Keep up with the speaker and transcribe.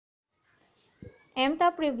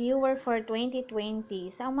Mtap Reviewer for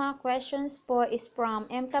 2020. So, ang mga questions po is from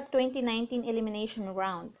Mtap 2019 Elimination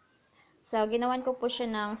Round. So, ginawan ko po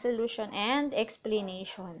siya ng solution and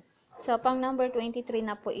explanation. So, pang number 23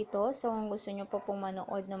 na po ito. So, kung gusto nyo po pong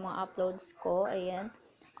manood ng mga uploads ko, ayan,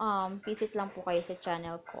 visit lang po kayo sa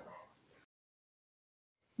channel ko.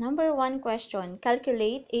 Number 1 question.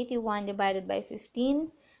 Calculate 81 divided by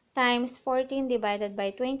 15 times 14 divided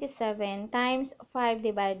by 27 times 5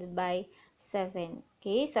 divided by 7.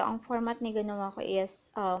 Okay, so ang format ni ginawa ko is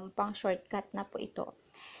pang shortcut na po ito.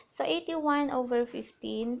 So 81 over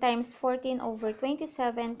 15 times 14 over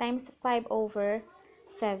 27 times 5 over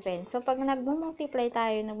 7. So pag nagmo-multiply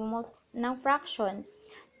tayo ng fraction,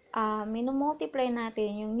 minumultiply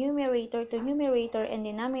natin yung numerator to numerator and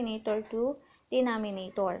denominator to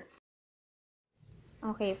denominator.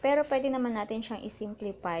 Okay, pero pwede naman natin siyang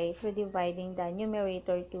i-simplify through dividing the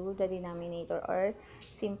numerator to the denominator or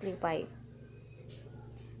simplify.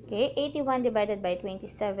 Okay, 81 divided by 27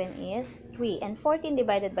 is 3 and 14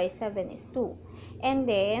 divided by 7 is 2. And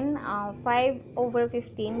then, 5 over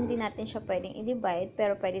 15, hindi natin siya pwedeng i-divide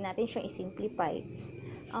pero pwede natin siyang i-simplify.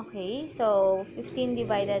 Okay, so 15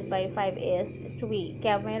 divided by 5 is 3.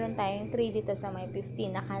 Kaya mayroon tayong 3 dito sa may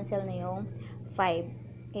 15. Na-cancel na yung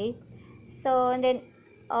 5. Okay? So, and then,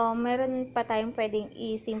 meron pa tayong pwedeng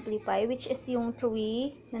i-simplify, which is yung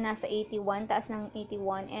 3 na nasa 81, taas ng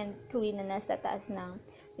 81, and 3 na nasa taas ng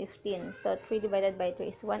 15. So, 3 divided by 3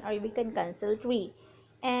 is 1, or we can cancel 3.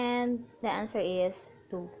 And the answer is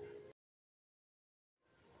 2.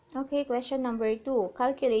 Okay, question number 2.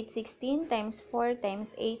 Calculate 16 times 4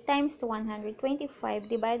 times 8 times 125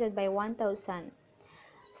 divided by 1,000.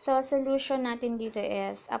 So, solution natin dito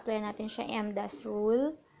is, apply natin siya Mdas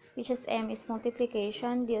rule, which is M is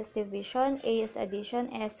multiplication, D is division, A is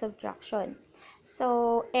addition, S subtraction.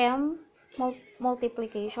 So, M,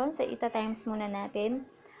 multiplication. So, ita-times muna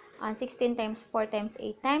natin. 16 times 4 times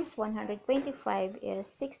 8 times 125 is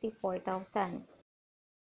 64,000.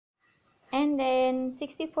 And then,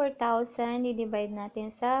 64,000, i-divide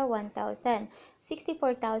natin sa 1,000.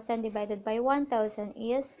 64,000 divided by 1,000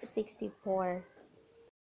 is 64.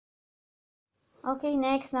 Okay,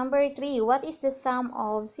 next, number 3. What is the sum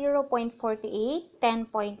of 0.48, 10.2,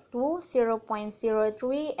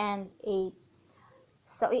 0.03, and 8?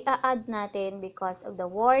 So, i-add natin because of the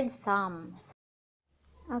word sum.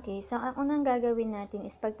 Okay, so ang unang gagawin natin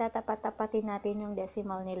is pagtatapat-tapatin natin yung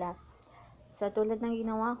decimal nila. So, tulad ng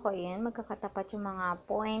ginawa ko, yan, magkakatapat yung mga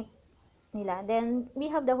point nila. Then, we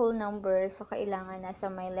have the whole number. So, kailangan nasa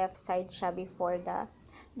may left side siya before the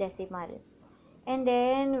decimal. And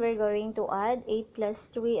then, we're going to add 8 plus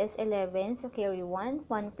 3 is 11. So, carry 1.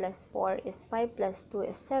 1 plus 4 is 5 plus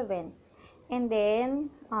 2 is 7. And then,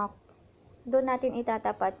 doon natin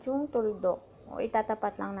itatapat yung tuldok. O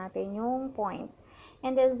itatapat lang natin yung point.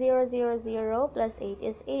 And then, 0, 0, 0 plus 8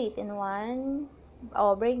 is 8. And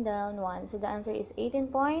 1, bring down 1. So, the answer is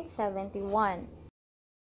 18.71.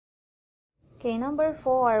 Okay, number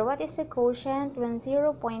 4. What is the quotient when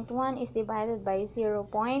 0.1 is divided by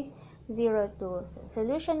 0.02? So,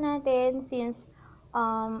 solution natin, since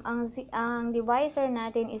ang divisor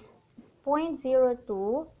natin is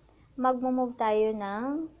 0.02, magmo-move tayo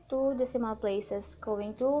ng 2 decimal places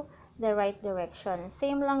going to the right direction.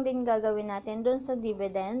 Same lang din gagawin natin dun sa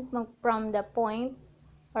dividend, from the point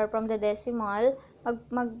or from the decimal,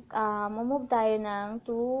 move tayo ng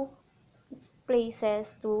 2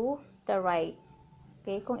 places to the right.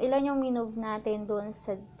 Okay, kung ilan yung minove natin doon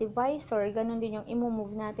sa divisor, ganun din yung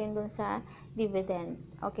i-move natin doon sa dividend.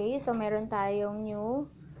 Okay, so meron tayong new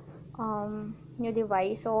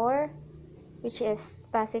divisor, which is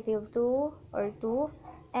positive 2 or 2,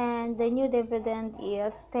 and the new dividend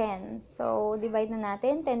is 10. So, divide na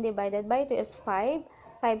natin. 10 divided by 2 is 5.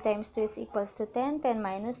 5 times 2 is equals to 10. 10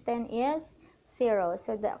 minus 10 is 0.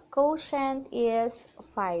 So, the quotient is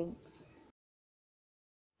 5.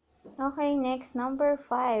 Okay, next, number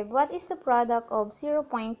 5. What is the product of 0.2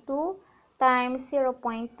 times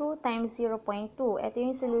 0.2 times 0.2? Ito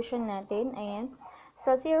yung solution natin. Ayan.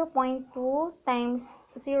 So, 0.2 times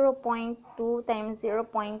 0.2 times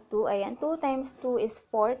 0.2. Ayan. 2 times 2 is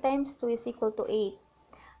 4 times 2 is equal to 8.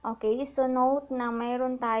 Okay, so note na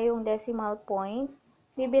mayroon tayong decimal point.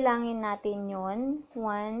 Bibilangin natin yun.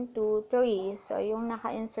 1, 2, 3. So, yung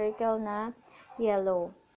naka-encircle na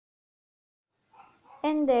yellow.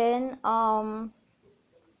 And then,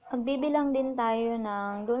 magbibilang din tayo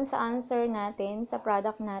ng, dun sa answer natin, sa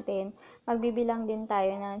product natin, magbibilang din tayo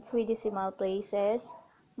ng 3 decimal places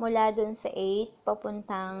mula dun sa 8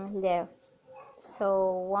 papuntang left.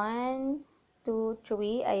 So, 1, 2,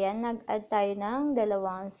 3, ayan, nag-add tayo ng 2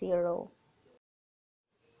 0.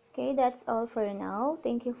 Okay, that's all for now.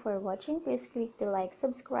 Thank you for watching. Please click the like,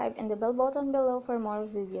 subscribe, and the bell button below for more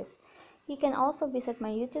videos. You can also visit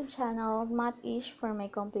my YouTube channel, Matish, for my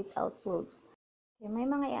complete uploads. Okay, may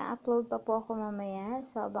mga i-upload pa po ako mamaya,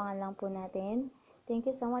 so abangan lang po natin.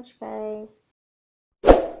 Thank you so much, guys.